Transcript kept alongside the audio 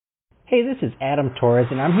Hey, this is Adam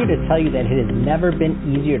Torres, and I'm here to tell you that it has never been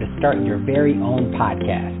easier to start your very own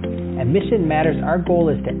podcast. At Mission Matters, our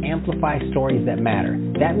goal is to amplify stories that matter.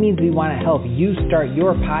 That means we want to help you start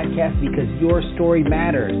your podcast because your story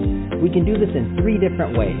matters. We can do this in 3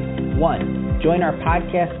 different ways. 1, join our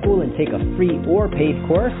podcast school and take a free or paid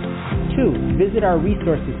course. 2, visit our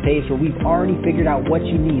resources page where we've already figured out what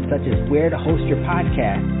you need, such as where to host your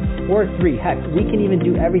podcast. Or 3, heck, we can even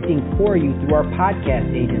do everything for you through our podcast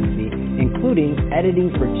agency, including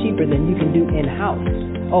editing for cheaper than you can do in-house.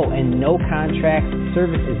 Oh, and no contracts,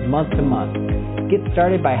 service is month to month. Get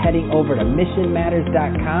started by heading over to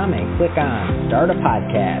missionmatters.com and click on Start a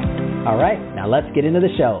Podcast. All right, now let's get into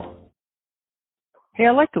the show. Hey,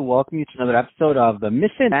 I'd like to welcome you to another episode of the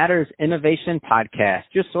Mission Matters Innovation Podcast,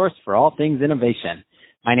 your source for all things innovation.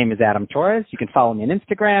 My name is Adam Torres. You can follow me on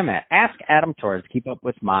Instagram at AskAdamTorres. Keep up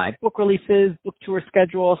with my book releases, book tour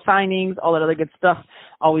schedule, signings, all that other good stuff.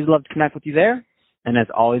 Always love to connect with you there. And as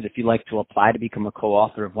always, if you'd like to apply to become a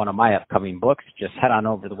co-author of one of my upcoming books, just head on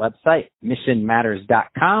over to the website,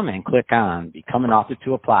 missionmatters.com, and click on Become an Author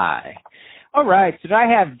to apply. All right, so I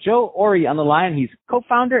have Joe Ori on the line. He's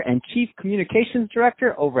co-founder and chief communications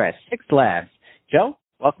director over at Six Labs. Joe,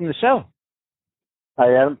 welcome to the show.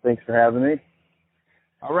 Hi, Adam. Thanks for having me.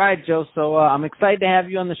 All right, Joe. So I'm excited to have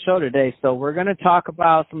you on the show today. So we're going to talk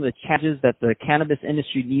about some of the challenges that the cannabis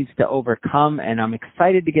industry needs to overcome, and I'm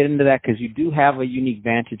excited to get into that because you do have a unique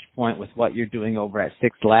vantage point with what you're doing over at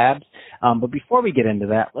Six Labs. But before we get into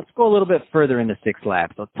that, let's go a little bit further into Six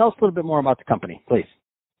Labs. So tell us a little bit more about the company, please.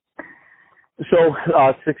 So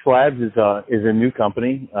Six Labs is a new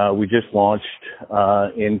company. We just launched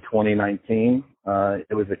in 2019.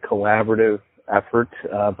 It was a collaborative effort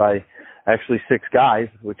by actually 6 guys,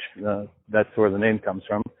 which that's where the name comes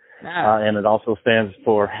from. And it also stands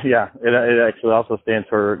for, it actually also stands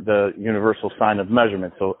for the Universal Sign of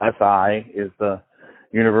Measurement. So SI is the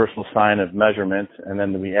Universal Sign of Measurement, and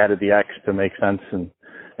then we added the X to make sense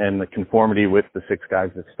and the conformity with the 6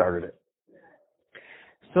 guys that started it.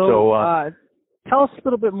 So tell us a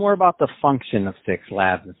little bit more about the function of Six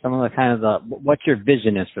Labs and some of the kind of what your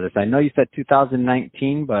vision is for this. I know you said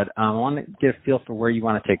 2019, but I want to get a feel for where you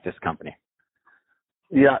want to take this company.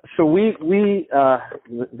 Yeah, so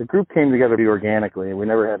the group came together organically. We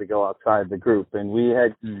never had to go outside the group, and we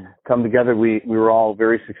had come together. We were all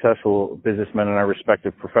very successful businessmen in our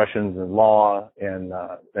respective professions in law and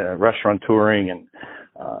restaurant touring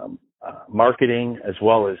and marketing, as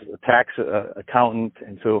well as a tax accountant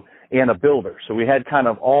and a builder. So we had kind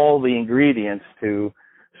of all the ingredients to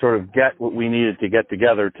sort of get what we needed to get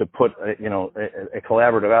together to put a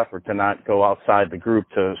collaborative effort to not go outside the group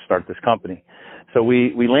to start this company. So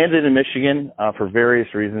we landed in Michigan for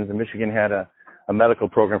various reasons, and Michigan had a medical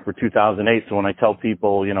program for 2008. So when I tell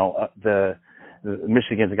people, the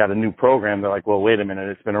Michigan's got a new program, they're like, well, wait a minute,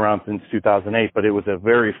 it's been around since 2008, but it was a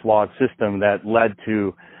very flawed system that led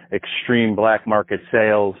to extreme black market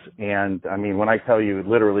sales. And I mean, when I tell you,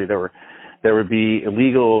 literally, there would be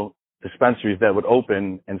illegal dispensaries that would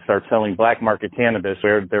open and start selling black market cannabis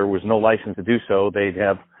where there was no license to do so. They'd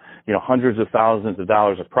have, hundreds of thousands of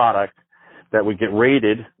dollars of product that would get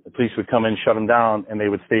raided. The police would come in, shut them down, and they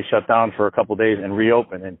would stay shut down for a couple of days and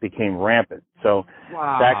reopen, and it became rampant. So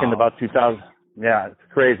Back in about 2000, yeah, it's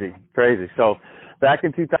crazy. So back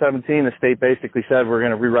in 2017, the state basically said we're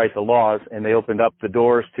going to rewrite the laws, and they opened up the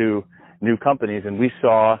doors to new companies, and we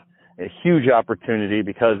saw a huge opportunity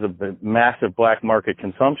because of the massive black market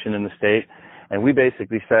consumption in the state. And we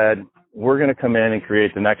basically said, we're going to come in and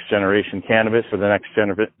create the next generation cannabis for the next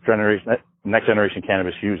generation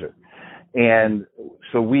cannabis user. And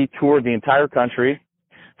so we toured the entire country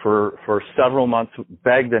for several months,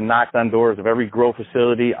 begged and knocked on doors of every grow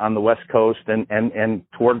facility on the West Coast and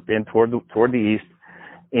toward the East.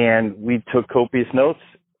 And we took copious notes,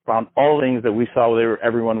 found all things that we saw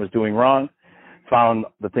everyone was doing wrong, found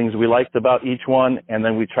the things we liked about each one, and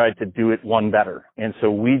then we tried to do it one better. And so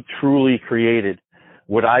we truly created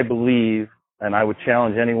what I believe, and I would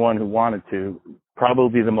challenge anyone who wanted to,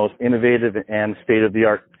 probably the most innovative and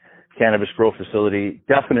state-of-the-art cannabis grow facility,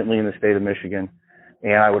 definitely in the state of Michigan,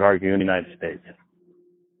 and I would argue in the United States.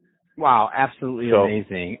 Wow, absolutely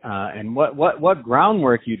amazing. And what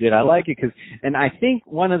groundwork you did. I like it and I think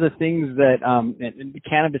one of the things that the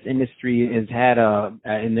cannabis industry has had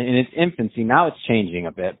in its infancy, now it's changing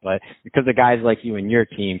a bit, but because of guys like you and your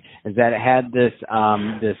team, is that it had this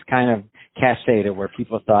kind of cachet to where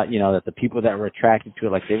people thought, that the people that were attracted to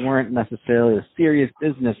it, like they weren't necessarily a serious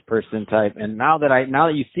business person type. And now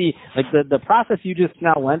that you see, like the process you just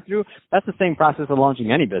now went through, that's the same process of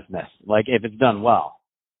launching any business, like if it's done well.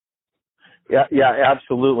 Yeah,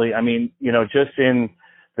 absolutely. I mean, just in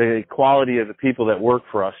the quality of the people that work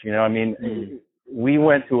for us. You know, I mean, we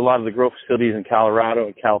went to a lot of the grow facilities in Colorado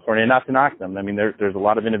and California, not to knock them. I mean, there's a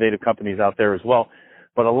lot of innovative companies out there as well,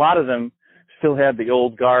 but a lot of them still had the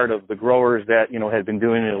old guard of the growers that, you know, had been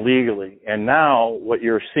doing it illegally. And now what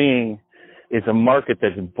you're seeing is a market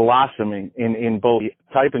that's blossoming in both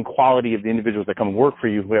the type and quality of the individuals that come and work for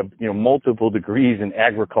you, who have, you know, multiple degrees in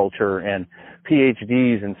agriculture and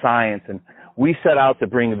PhDs in science. And we set out to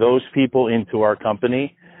bring those people into our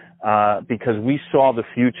company because we saw the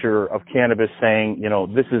future of cannabis, saying, you know,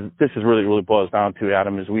 this is really boils down to,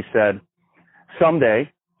 Adam, is we said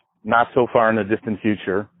someday, not so far in the distant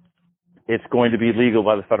future, it's going to be legal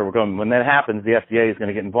by the federal government. When that happens, the FDA is going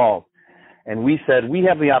to get involved. And we said, we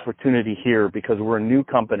have the opportunity here, because we're a new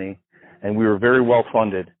company and we were very well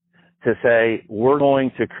funded, to say, we're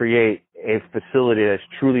going to create a facility that's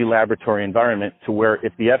truly laboratory environment, to where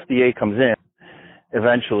if the FDA comes in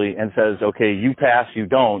eventually and says, okay, you pass, you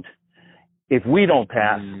don't, if we don't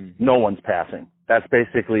pass, no one's passing. That's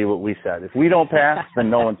basically what we said. If we don't pass, then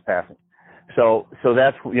no one's passing. So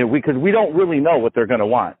that's, you know, because we don't really know what they're going to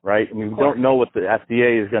want, right? I mean, we don't know what the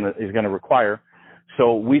FDA is going to require.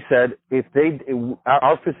 So we said,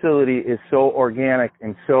 our facility is so organic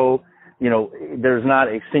and so, you know, there's not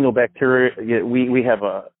a single bacteria. We have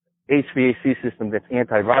a HVAC system that's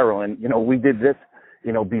antiviral, and, you know, we did this,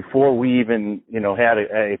 you know, before we even, you know, had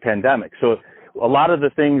a pandemic. So a lot of the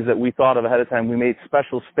things that we thought of ahead of time, we made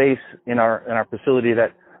special space in our facility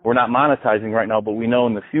that we're not monetizing right now, but we know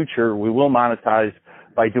in the future we will monetize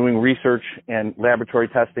by doing research and laboratory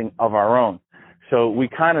testing of our own. So we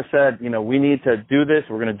kind of said, you know, we need to do this.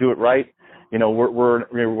 We're going to do it right. You know, we're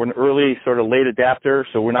an early sort of late adapter,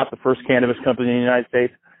 so we're not the first cannabis company in the United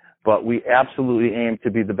States, but we absolutely aim to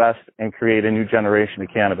be the best and create a new generation of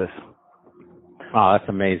cannabis. Oh, that's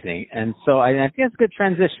amazing. And so I think it's a good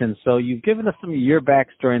transition. So you've given us some of your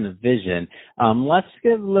backstory and the vision. Let's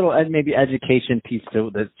give a little maybe education piece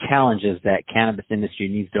to the challenges that cannabis industry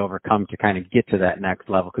needs to overcome to kind of get to that next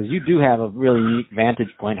level, because you do have a really unique vantage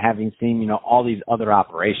point, having seen, you know, all these other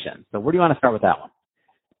operations. So where do you want to start with that one?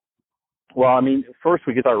 Well, I mean, first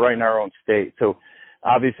we could start right in our own state. So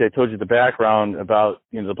obviously I told you the background about,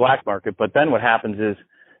 you know, the black market, but then what happens is,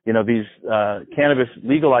 you know, these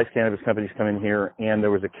legalized cannabis companies come in here, and there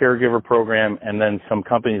was a caregiver program and then some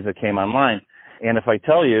companies that came online. And if I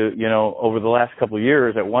tell you, you know, over the last couple of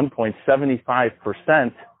years, at one point, 75%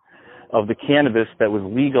 of the cannabis that was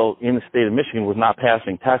legal in the state of Michigan was not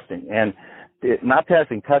passing testing. And not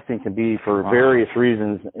passing testing can be for various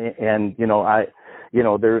reasons. And, you know,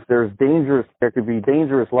 there could be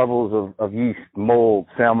dangerous levels of yeast, mold,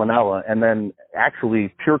 salmonella, and then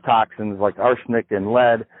actually pure toxins like arsenic and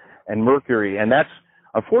lead and mercury. And that's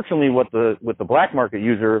unfortunately what the black market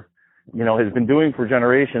user, you know, has been doing for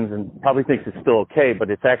generations, and probably thinks it's still okay, but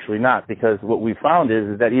it's actually not, because what we found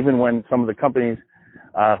is that even when some of the companies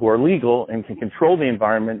who are legal and can control the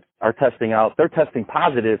environment are testing out, they're testing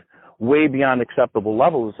positive way beyond acceptable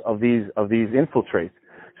levels of these infiltrates.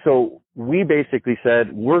 So we basically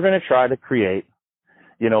said, we're going to try to create,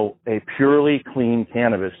 you know, a purely clean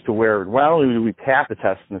cannabis, to where not only do we pass the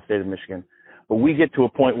test in the state of Michigan, but we get to a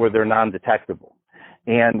point where they're non-detectable.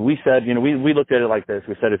 And we said, you know, we looked at it like this.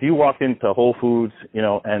 We said, if you walk into Whole Foods, you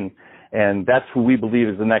know, and that's who we believe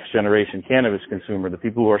is the next generation cannabis consumer, the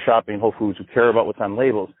people who are shopping Whole Foods, who care about what's on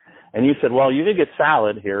labels. And you said, well, you can get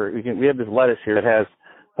salad here. We have this lettuce here that has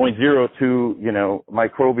 0.02, you know,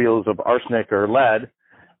 microbials of arsenic or lead,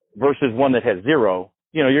 versus one that has 0.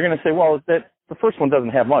 You know, you're going to say, well, that the first one doesn't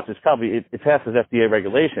have much. It's probably, it passes FDA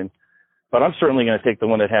regulation, but I'm certainly going to take the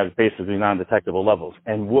one that has basically non-detectable levels.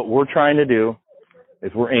 And what we're trying to do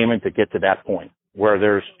is we're aiming to get to that point where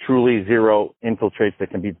there's truly 0 infiltrates that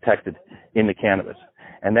can be detected in the cannabis.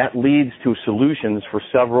 And that leads to solutions for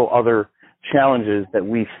several other challenges that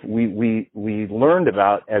we learned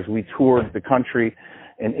about as we toured the country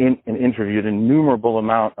and interviewed an innumerable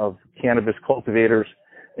amount of cannabis cultivators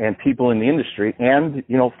and people in the industry. And,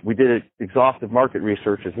 you know, we did exhaustive market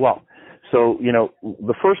research as well. So, you know,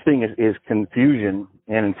 the first thing is confusion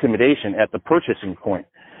and intimidation at the purchasing point.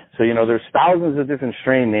 So, you know, there's thousands of different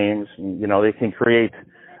strain names. You know, they can create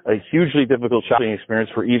a hugely difficult shopping experience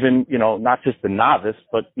for even, you know, not just the novice,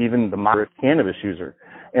 but even the moderate cannabis user.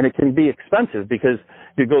 And it can be expensive, because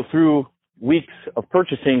you go through weeks of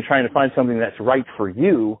purchasing trying to find something that's right for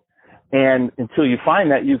you. And until you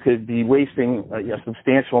find that, you could be wasting a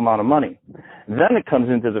substantial amount of money. Then it comes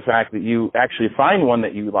into the fact that you actually find one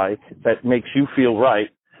that you like, that makes you feel right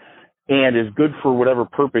and is good for whatever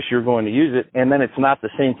purpose you're going to use it, and then it's not the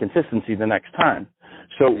same consistency the next time.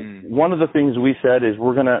 So one of the things we said is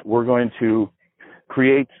we're going to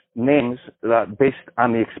creates names based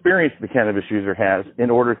on the experience the cannabis user has in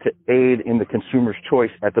order to aid in the consumer's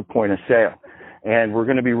choice at the point of sale. And we're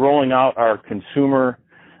going to be rolling out our consumer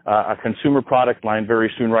product line very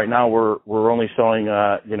soon. Right now, we're only selling,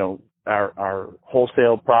 our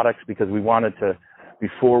wholesale products because we wanted to,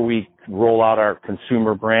 before we roll out our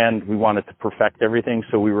consumer brand, we wanted to perfect everything.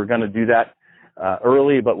 So we were going to do that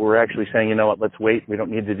early, but we're actually saying, you know what, let's wait. We don't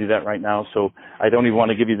need to do that right now. So I don't even want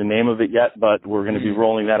to give you the name of it yet, but we're going to be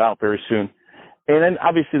rolling that out very soon. And then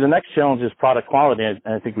obviously the next challenge is product quality. And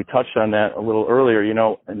I think we touched on that a little earlier,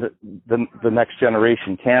 the next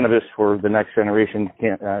generation cannabis for the next generation,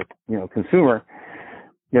 consumer,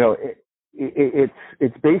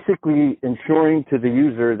 it's basically ensuring to the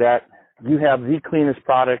user that you have the cleanest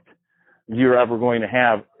product you're ever going to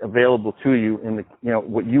have available to you in the,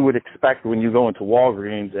 what you would expect when you go into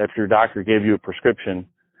Walgreens after your doctor gave you a prescription,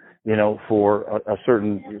 for a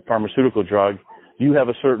certain pharmaceutical drug. You have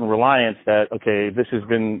a certain reliance that, okay, this has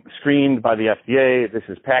been screened by the FDA, this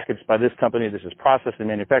is packaged by this company, this is processed and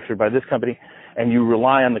manufactured by this company, and you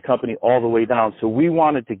rely on the company all the way down. So we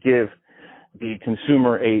wanted to give the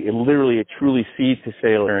consumer literally a truly seed to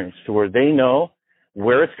sale experience to where they know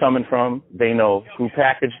where it's coming from, they know who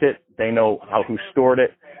packaged it, they know who stored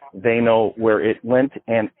it, they know where it went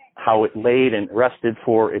and how it laid and rested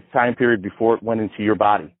for its time period before it went into your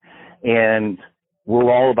body. And we're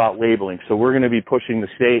all about labeling. So we're going to be pushing the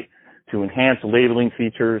state to enhance labeling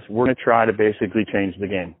features. We're going to try to basically change the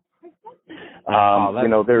game.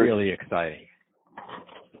 That's really exciting.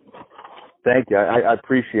 Thank you. I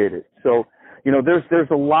appreciate it. So, there's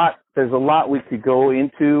a lot we could go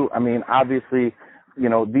into. I mean, obviously,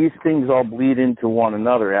 these things all bleed into one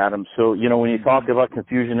another, Adam. So, when you talk about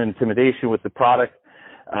confusion and intimidation with the product,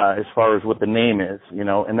 as far as what the name is,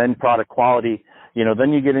 and then product quality,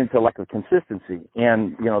 then you get into lack of consistency.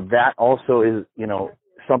 And, that also is,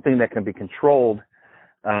 something that can be controlled,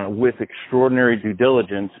 with extraordinary due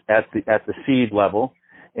diligence at the seed level.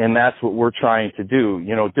 And that's what we're trying to do.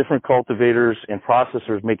 Different cultivators and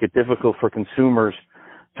processors make it difficult for consumers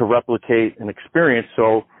to replicate an experience.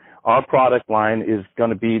 So our product line is going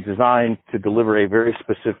to be designed to deliver a very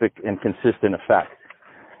specific and consistent effect.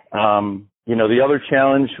 The other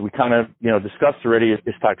challenge we kind of, discussed already is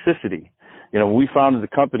toxicity. When we founded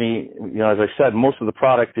the company, as I said, most of the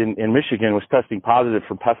product in Michigan was testing positive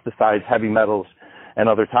for pesticides, heavy metals, and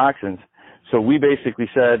other toxins. So we basically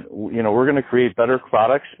said, we're going to create better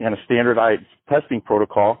products and a standardized testing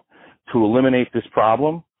protocol to eliminate this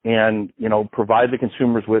problem and, provide the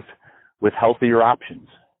consumers with healthier options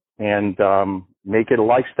and make it a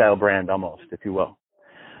lifestyle brand almost, if you will.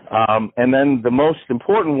 And then the most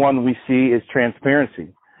important one we see is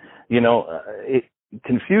transparency.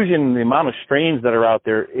 Confusion and the amount of strains that are out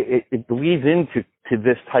there, it bleeds into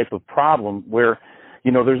this type of problem where,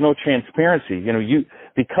 there's no transparency.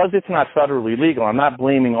 Because it's not federally legal, I'm not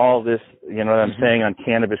blaming all this, that I'm saying on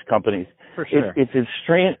cannabis companies. For sure. It's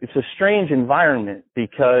a strange environment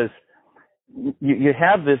because you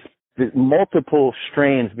have this multiple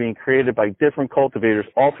strains being created by different cultivators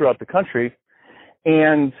all throughout the country.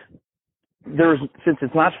 And since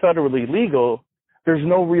it's not federally legal, there's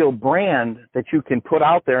no real brand that you can put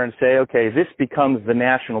out there and say, okay, this becomes the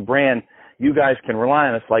national brand. You guys can rely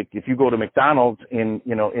on us. Like if you go to McDonald's in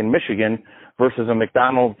Michigan versus a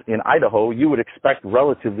McDonald's in Idaho, you would expect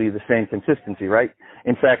relatively the same consistency, right?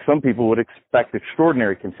 In fact, some people would expect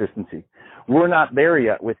extraordinary consistency. We're not there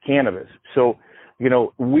yet with cannabis. So,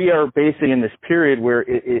 we are basically in this period where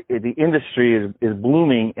the industry is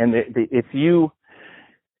blooming, and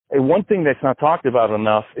one thing that's not talked about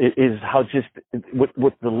enough is how just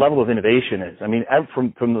what the level of innovation is. I mean,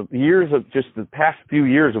 from the years of just the past few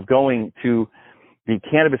years of going to the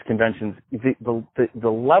cannabis conventions, the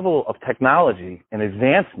level of technology and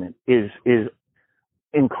advancement is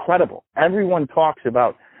incredible. Everyone talks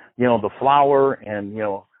about, the flower and,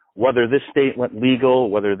 whether this state went legal,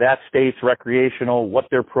 whether that state's recreational, what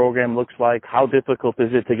their program looks like, how difficult is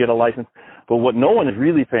it to get a license. But what no one is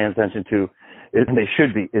really paying attention to, and they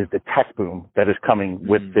should be, is the tech boom that is coming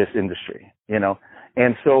with this industry,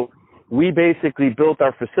 And so we basically built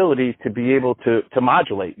our facility to be able to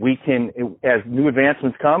modulate. We can, as new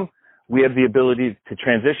advancements come, we have the ability to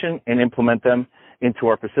transition and implement them into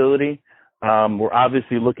our facility. We're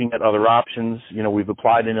obviously looking at other options. We've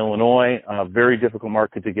applied in Illinois, a very difficult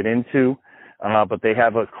market to get into, but they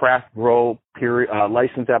have a craft grow period,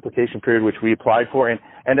 license application period, which we applied for. And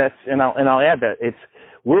I'll add that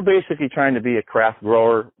we're basically trying to be a craft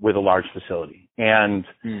grower with a large facility. And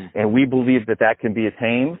we believe that can be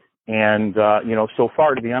attained. And, so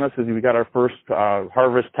far, to be honest with you, we got our first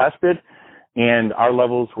harvest tested and our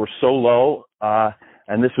levels were so low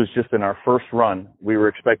and this was just in our first run. We were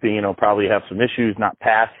expecting, probably have some issues, not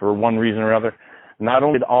pass for one reason or other. Not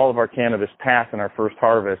only did all of our cannabis pass in our first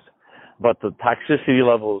harvest, but the toxicity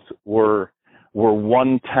levels were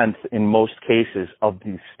 1/10 in most cases of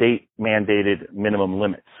the state mandated minimum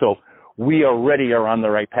limits. So we already are on the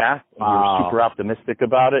right path. Wow. We're super optimistic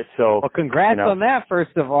about it. So, well, congrats on that,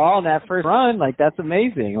 first of all, on that first run. Like, that's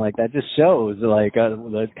amazing. Like, that just shows, like,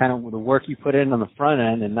 the kind of the work you put in on the front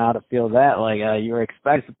end, and now to feel that, like, you were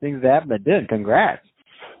expecting some things to happen that did. Congrats.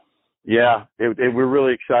 Yeah, we're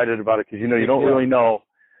really excited about it because, you don't really know.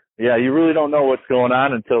 Yeah, you really don't know what's going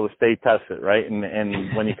on until the state tests it, right?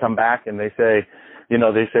 And when you come back and they say,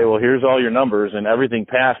 well, here's all your numbers and everything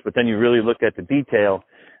passed, but then you really look at the detail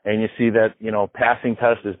and you see that, passing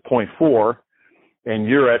test is 0.4 and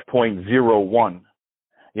you're at 0.01.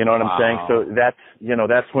 You know what I'm saying? So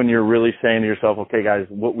that's when you're really saying to yourself, okay, guys,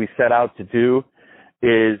 what we set out to do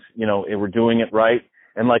is, we're doing it right.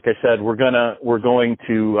 And like I said, we're going to,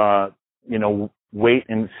 wait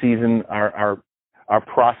and season our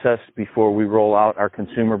process before we roll out our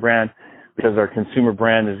consumer brand, because our consumer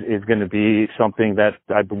brand is going to be something that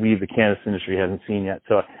I believe the cannabis industry hasn't seen yet.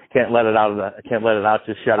 So I can't let it out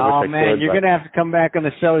just yet. Oh, man, you're going to have to come back on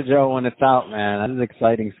the show, Joe, when it's out, man. That is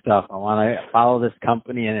exciting stuff. I want to follow this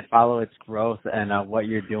company and follow its growth and what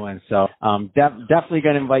you're doing. So definitely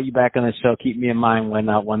going to invite you back on the show. Keep me in mind when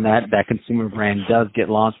that consumer brand does get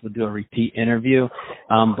launched. We'll do a repeat interview.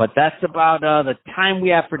 But that's about the time we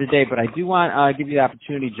have for today. But I do want to give you the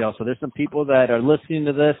opportunity, Joe. So there's some people that are listening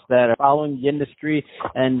to this that are following the industry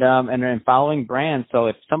and following brands. So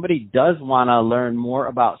if somebody does want to learn more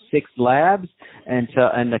about Six Labs and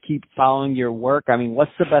to keep following your work, I mean,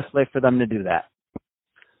 what's the best way for them to do that?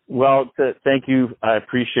 Well, thank you. I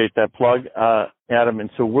appreciate that plug, Adam. And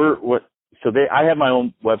so I have my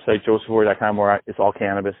own website, joesavory.com, where it's all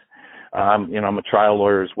cannabis. I'm a trial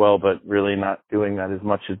lawyer as well, but really not doing that as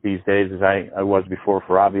much as these days as I was before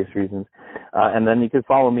for obvious reasons. And then you can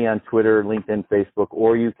follow me on Twitter, LinkedIn, Facebook,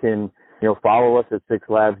 or you can, follow us at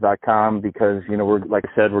sixlabs.com because, like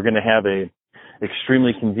I said, we're going to have a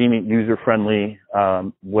extremely convenient, user-friendly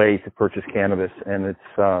way to purchase cannabis, and it's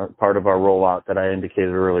part of our rollout that I indicated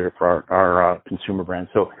earlier for our consumer brand.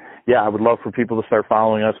 So, yeah, I would love for people to start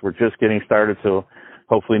following us. We're just getting started, so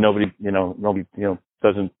hopefully nobody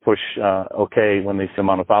doesn't push okay when they see the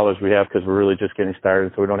amount of followers we have, because we're really just getting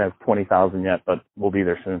started. So we don't have 20,000 yet, but we'll be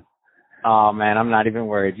there soon. Oh, man, I'm not even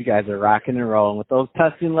worried. You guys are rocking and rolling with those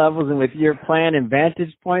testing levels, and with your plan and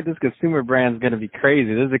vantage point, this consumer brand is going to be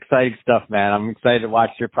crazy. This is exciting stuff, man. I'm excited to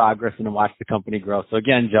watch your progress and to watch the company grow. So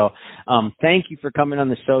again, Joe, thank you for coming on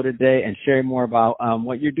the show today and sharing more about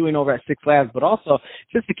what you're doing over at Six Labs, but also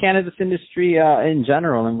just the cannabis industry in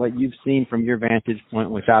general and what you've seen from your vantage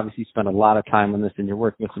point, which obviously you spend a lot of time on this and you're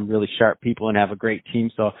working with some really sharp people and have a great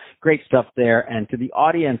team. So great stuff there. And to the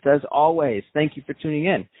audience, as always, thank you for tuning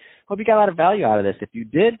in. Hope you got a lot of value out of this. If you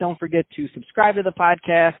did, don't forget to subscribe to the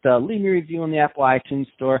podcast, leave me a review on the Apple iTunes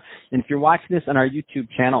Store. And if you're watching this on our YouTube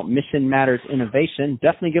channel, Mission Matters Innovation,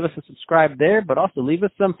 definitely give us a subscribe there, but also leave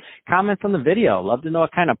us some comments on the video. Love to know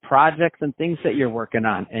what kind of projects and things that you're working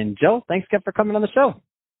on. And Joe, thanks again for coming on the show.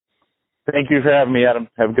 Thank you for having me, Adam.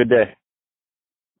 Have a good day.